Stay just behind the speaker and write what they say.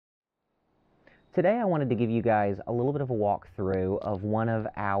Today I wanted to give you guys a little bit of a walkthrough of one of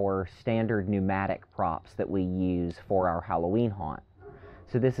our standard pneumatic props that we use for our Halloween haunt.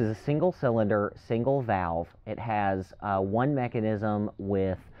 So this is a single cylinder, single valve. It has one mechanism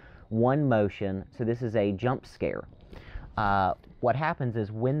with one motion. So this is a jump scare. What happens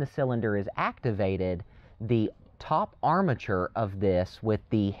is when the cylinder is activated, the top armature of this with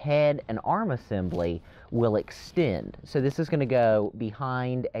the head and arm assembly will extend. So this is going to go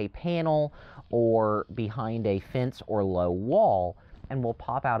behind a panel or behind a fence or low wall and will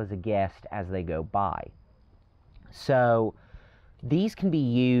pop out as a guest as they go by. So these can be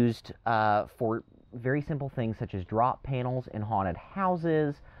used for very simple things such as drop panels in haunted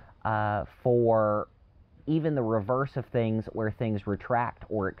houses, for even the reverse of things where things retract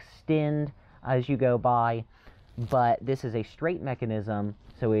or extend as you go by. But this is a straight mechanism,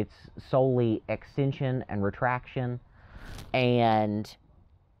 so it's solely extension and retraction, and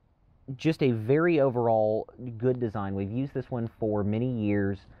just a very overall good design. We've used this one for many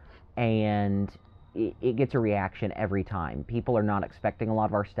years, and it gets a reaction every time. People are not expecting a lot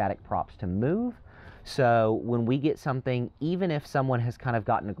of our static props to move, so when we get something, even if someone has kind of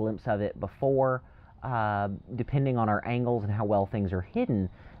gotten a glimpse of it before, depending on our angles and how well things are hidden,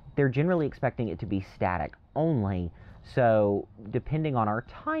 they're generally expecting it to be static only. So depending on our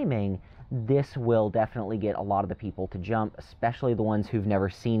timing, this will definitely get a lot of the people to jump, especially the ones who've never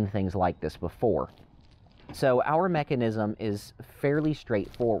seen things like this before. So our mechanism is fairly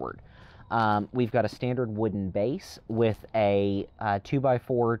straightforward. We've got a standard wooden base with a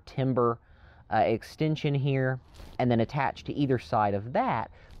 2x4 timber extension here, and then attached to either side of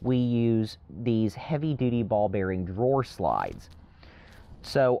that, we use these heavy-duty ball bearing drawer slides.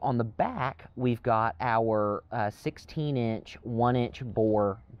 So on the back, we've got our 16-inch, 1-inch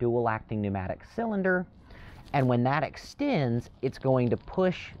bore dual-acting pneumatic cylinder, and when that extends, it's going to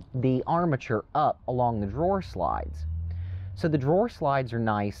push the armature up along the drawer slides. So the drawer slides are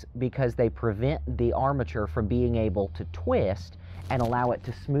nice because they prevent the armature from being able to twist and allow it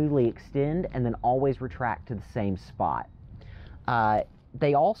to smoothly extend and then always retract to the same spot.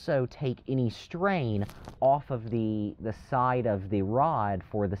 They also take any strain off of the side of the rod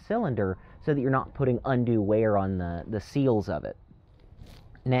for the cylinder so that you're not putting undue wear on the seals of it.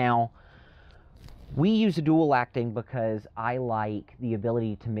 Now, we use a dual acting because I like the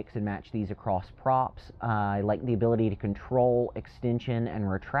ability to mix and match these across props. I like the ability to control extension and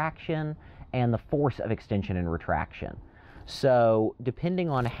retraction and the force of extension and retraction. So depending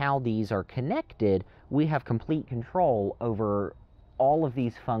on how these are connected, we have complete control over all of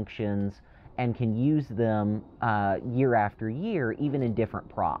these functions and can use them year after year, even in different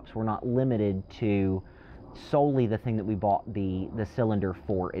props. We're not limited to solely the thing that we bought the cylinder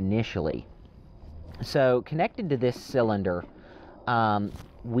for initially. So connected to this cylinder,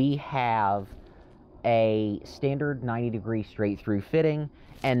 we have a standard 90-degree straight through fitting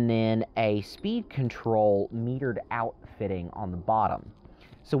and then a speed control metered out fitting on the bottom.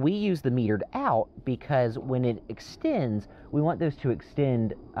 So we use the metered out because when it extends, we want those to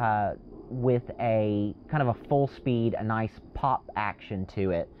extend with a kind of a full speed, a nice pop action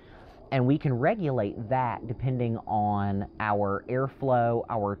to it. And we can regulate that depending on our airflow,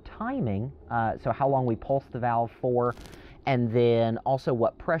 our timing, so how long we pulse the valve for, and then also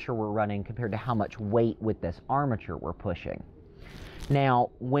what pressure we're running compared to how much weight with this armature we're pushing. Now,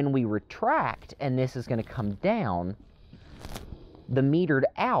 when we retract, and this is going to come down, the metered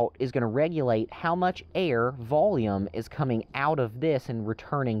out is going to regulate how much air volume is coming out of this and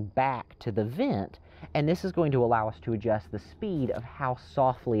returning back to the vent, and this is going to allow us to adjust the speed of how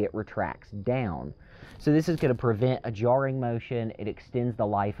softly it retracts down. So this is going to prevent a jarring motion. It extends the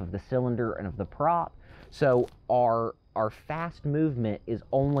life of the cylinder and of the prop, so our fast movement is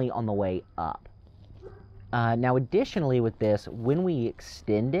only on the way up. Now additionally with this, when we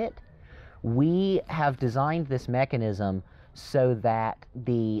extend it, we have designed this mechanism so that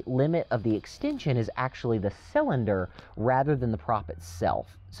the limit of the extension is actually the cylinder rather than the prop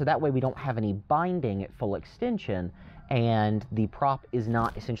itself. So that way we don't have any binding at full extension and the prop is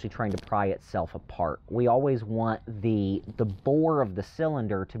not essentially trying to pry itself apart. We always want the bore of the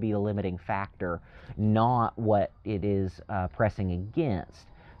cylinder to be the limiting factor, not what it is pressing against.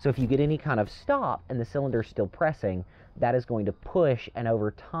 So if you get any kind of stop and the cylinder is still pressing, that is going to push and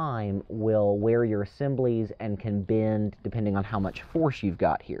over time will wear your assemblies and can bend depending on how much force you've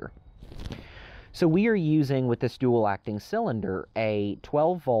got here. So we are using with this dual acting cylinder a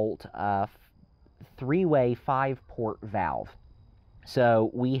 12 volt 3-way 5-port valve. So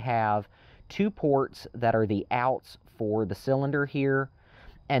we have 2 ports that are the outs for the cylinder here,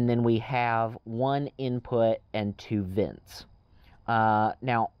 and then we have 1 input and 2 vents.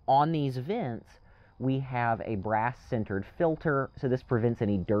 Now, on these vents, we have a brass-centered filter, so this prevents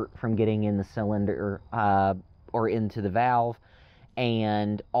any dirt from getting in the cylinder or into the valve,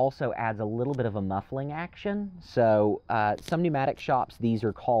 and also adds a little bit of a muffling action. So some pneumatic shops, these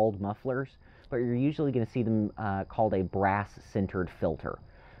are called mufflers, but you're usually going to see them called a brass-centered filter.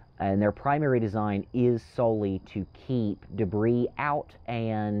 And their primary design is solely to keep debris out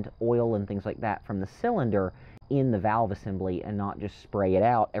and oil and things like that from the cylinder in the valve assembly and not just spray it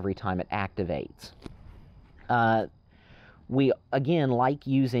out every time it activates. We, again, like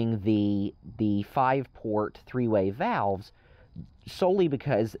using the 5-port 3-way valves solely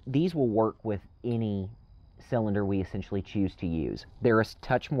because these will work with any cylinder we essentially choose to use. They're a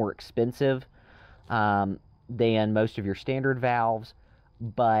touch more expensive than most of your standard valves,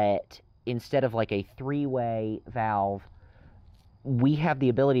 but instead of like a 3-way valve, we have the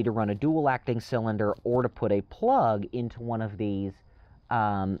ability to run a dual acting cylinder or to put a plug into one of these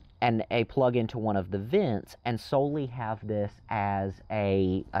and a plug into one of the vents and solely have this as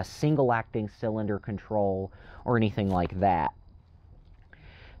a single acting cylinder control or anything like that.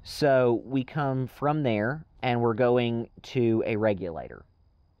 So we come from there and we're going to a regulator.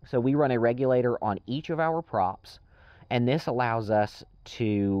 So we run a regulator on each of our props, and this allows us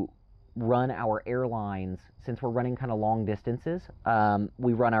to run our airlines. Since we're running kind of long distances,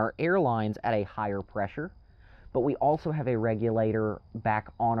 we run our airlines at a higher pressure, but we also have a regulator back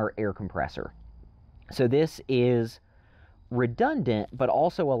on our air compressor. So this is redundant, but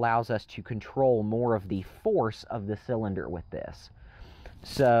also allows us to control more of the force of the cylinder with this.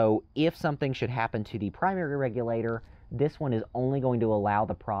 So if something should happen to the primary regulator, this one is only going to allow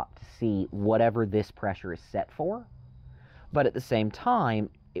the prop to see whatever this pressure is set for. But at the same time,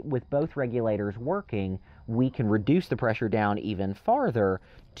 with both regulators working, we can reduce the pressure down even farther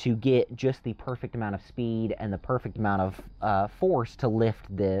to get just the perfect amount of speed and the perfect amount of force to lift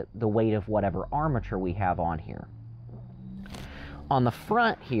the weight of whatever armature we have on here. On the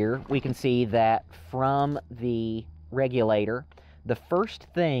front here, we can see that from the regulator, the first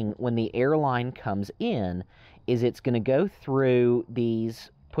thing when the airline comes in is it's going to go through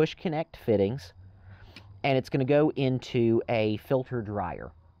these push connect fittings and it's going to go into a filter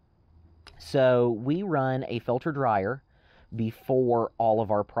dryer. So we run a filter dryer before all of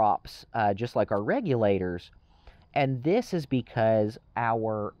our props, just like our regulators. And this is because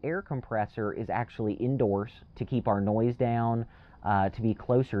our air compressor is actually indoors to keep our noise down, to be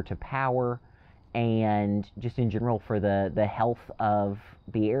closer to power, and just in general for the health of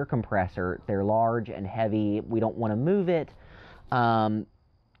the air compressor. They're large and heavy. We don't want to move it. And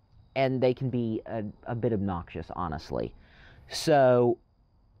they can be a bit obnoxious, honestly. So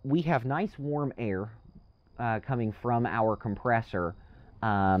we have nice warm air coming from our compressor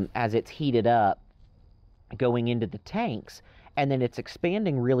as it's heated up, going into the tanks, and then it's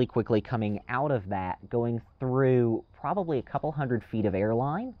expanding really quickly coming out of that, going through probably a couple hundred feet of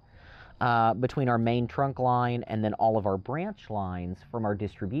airline between our main trunk line and then all of our branch lines from our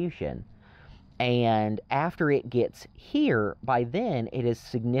distribution. And after it gets here, by then it is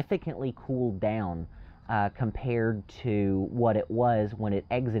significantly cooled down compared to what it was when it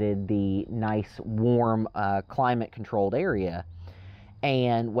exited the nice, warm, climate-controlled area.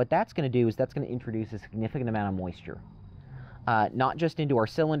 And what that's going to do is that's going to introduce a significant amount of moisture. Not just into our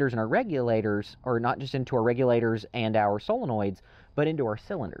cylinders and our regulators, or not just into our regulators and our solenoids, but into our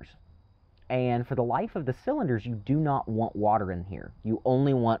cylinders. And for the life of the cylinders, you do not want water in here. You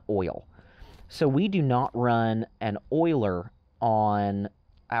only want oil. So we do not run an oiler on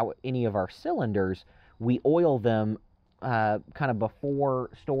any of our cylinders. We oil them kind of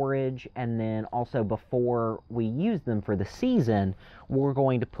before storage, and then also before we use them for the season, we're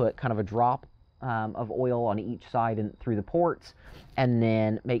going to put kind of a drop of oil on each side and through the ports, and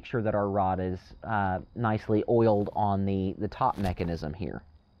then make sure that our rod is nicely oiled on the top mechanism here.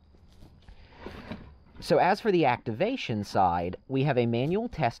 So as for the activation side, we have a manual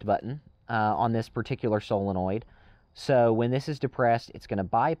test button on this particular solenoid. So when this is depressed, it's going to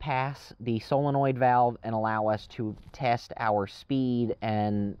bypass the solenoid valve and allow us to test our speed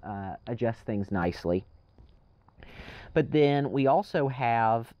and adjust things nicely. But then we also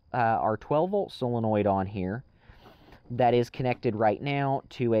have our 12-volt solenoid on here that is connected right now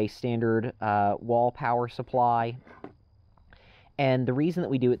to a standard wall power supply. And the reason that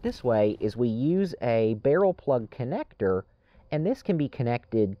we do it this way is we use a barrel plug connector, and this can be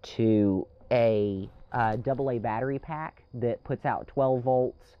connected to a AA battery pack that puts out 12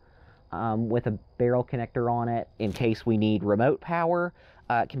 volts with a barrel connector on it in case we need remote power.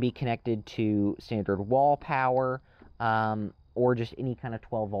 It can be connected to standard wall power or just any kind of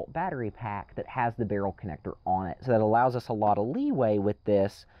 12-volt battery pack that has the barrel connector on it. So that allows us a lot of leeway with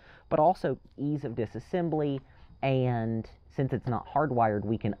this, but also ease of disassembly, and since it's not hardwired,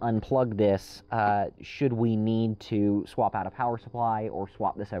 we can unplug this should we need to swap out a power supply or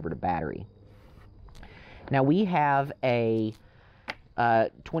swap this over to battery. Now we have a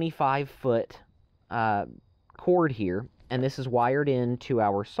 25-foot cord here, and this is wired into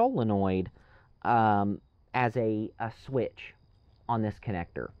our solenoid as a switch on this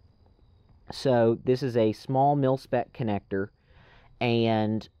connector. So this is a small mil-spec connector,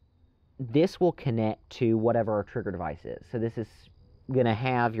 and this will connect to whatever our trigger device is. So this is going to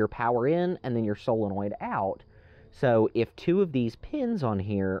have your power in and then your solenoid out. So if two of these pins on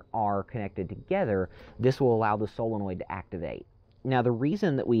here are connected together, this will allow the solenoid to activate. Now, the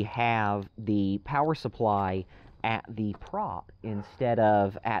reason that we have the power supply at the prop instead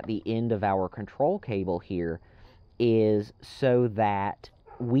of at the end of our control cable here is so that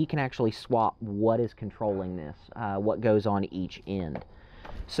we can actually swap what is controlling this, what goes on each end.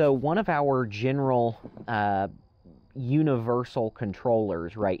 So one of our general universal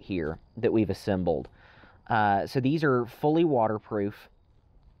controllers right here that we've assembled. So these are fully waterproof.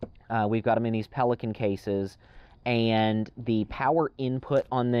 We've got them in these Pelican cases, and the power input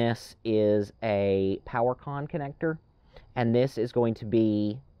on this is a PowerCon connector, and this is going to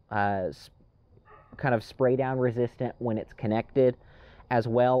be kind of spray down resistant when it's connected, as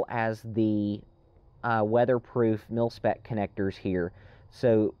well as the weatherproof mil-spec connectors here.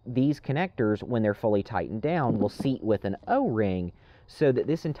 So these connectors, when they're fully tightened down, will seat with an O-ring so that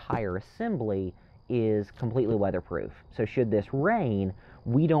this entire assembly is completely weatherproof. So should this rain,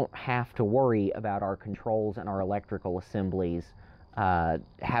 we don't have to worry about our controls and our electrical assemblies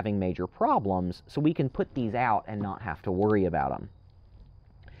having major problems. So we can put these out and not have to worry about them.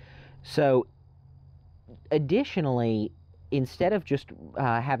 So additionally, instead of just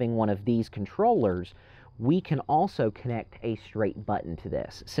having one of these controllers, we can also connect a straight button to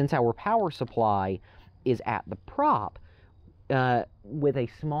this. Since our power supply is at the prop, with a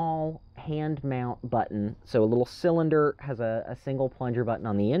small hand mount button, so a little cylinder has a single plunger button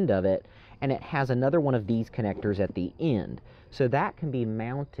on the end of it, and it has another one of these connectors at the end. So that can be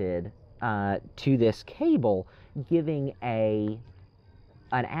mounted to this cable, giving an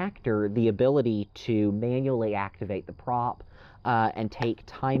actor the ability to manually activate the prop and take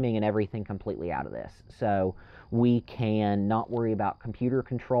timing and everything completely out of this. So we can not worry about computer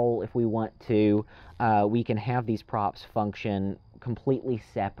control if we want to. We can have these props function completely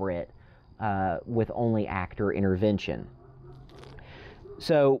separate with only actor intervention.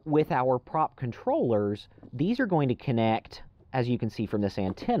 So with our prop controllers, these are going to connect, as you can see from this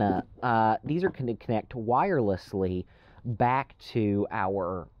antenna, these are going to connect wirelessly back to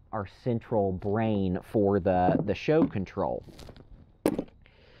our central brain for the show control.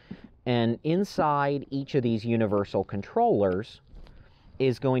 And inside each of these universal controllers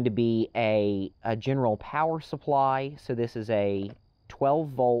is going to be a general power supply. So this is a 12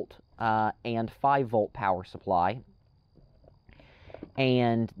 volt and 5 volt power supply.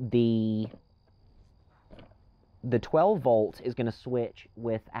 And the 12 volts is going to switch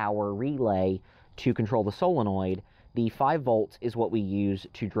with our relay to control the solenoid. The 5 volts is what we use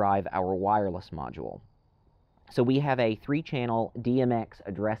to drive our wireless module. So we have a 3-channel DMX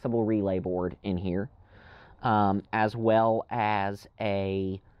addressable relay board in here, as well as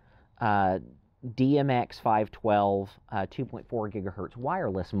a DMX 512 2.4 gigahertz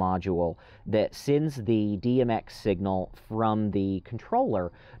wireless module that sends the DMX signal from the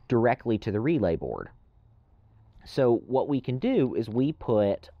controller directly to the relay board. So what we can do is we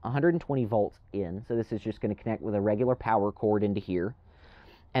put 120 volts in, so this is just going to connect with a regular power cord into here.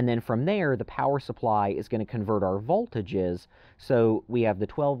 And then from there, the power supply is going to convert our voltages. So we have the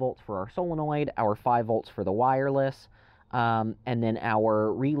 12 volts for our solenoid, our 5 volts for the wireless, and then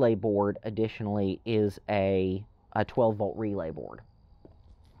our relay board additionally is a 12 volt relay board.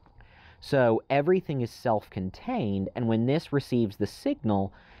 So everything is self-contained, and when this receives the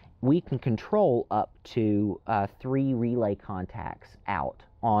signal, we can control up to 3 relay contacts out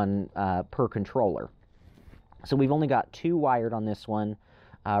on per controller. So we've only got 2 wired on this one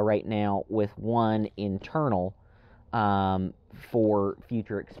right now, with 1 internal for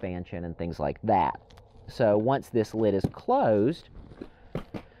future expansion and things like that. So once this lid is closed,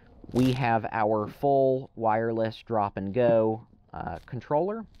 we have our full wireless drop and go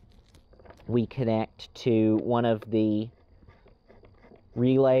controller. We connect to one of the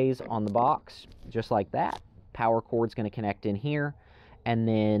relays on the box, just like that. Power cord's going to connect in here, and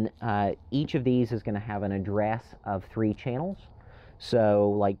then each of these is going to have an address of 3 channels.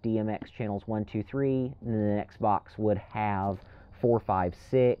 So like DMX channels 1, 2, 3, and then the next box would have 4, 5,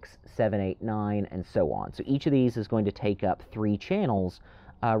 6, 7, 8, 9, and so on. So each of these is going to take up 3 channels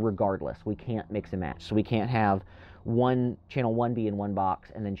regardless. We can't mix and match. So we can't have channel 1 be in one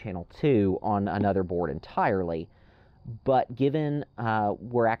box and then channel 2 on another board entirely. But given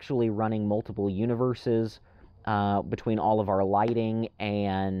we're actually running multiple universes between all of our lighting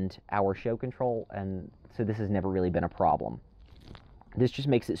and our show control, and so this has never really been a problem. This just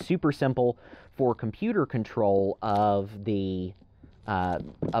makes it super simple for computer control of the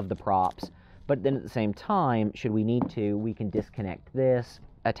props. But then at the same time, should we need to, we can disconnect this,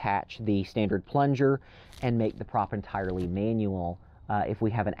 attach the standard plunger, and make the prop entirely manual if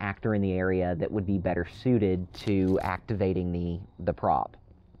we have an actor in the area that would be better suited to activating the prop.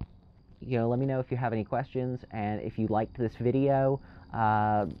 You know, let me know if you have any questions, and if you liked this video,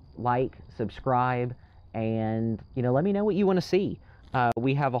 like, subscribe, and, you know, let me know what you want to see.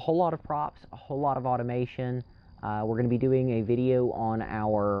 We have a whole lot of props, a whole lot of automation. We're going to be doing a video on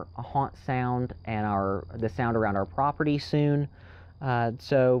our haunt sound and the sound around our property soon.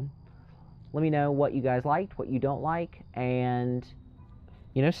 So let me know what you guys liked, what you don't like, and,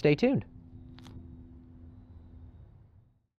 you know, stay tuned.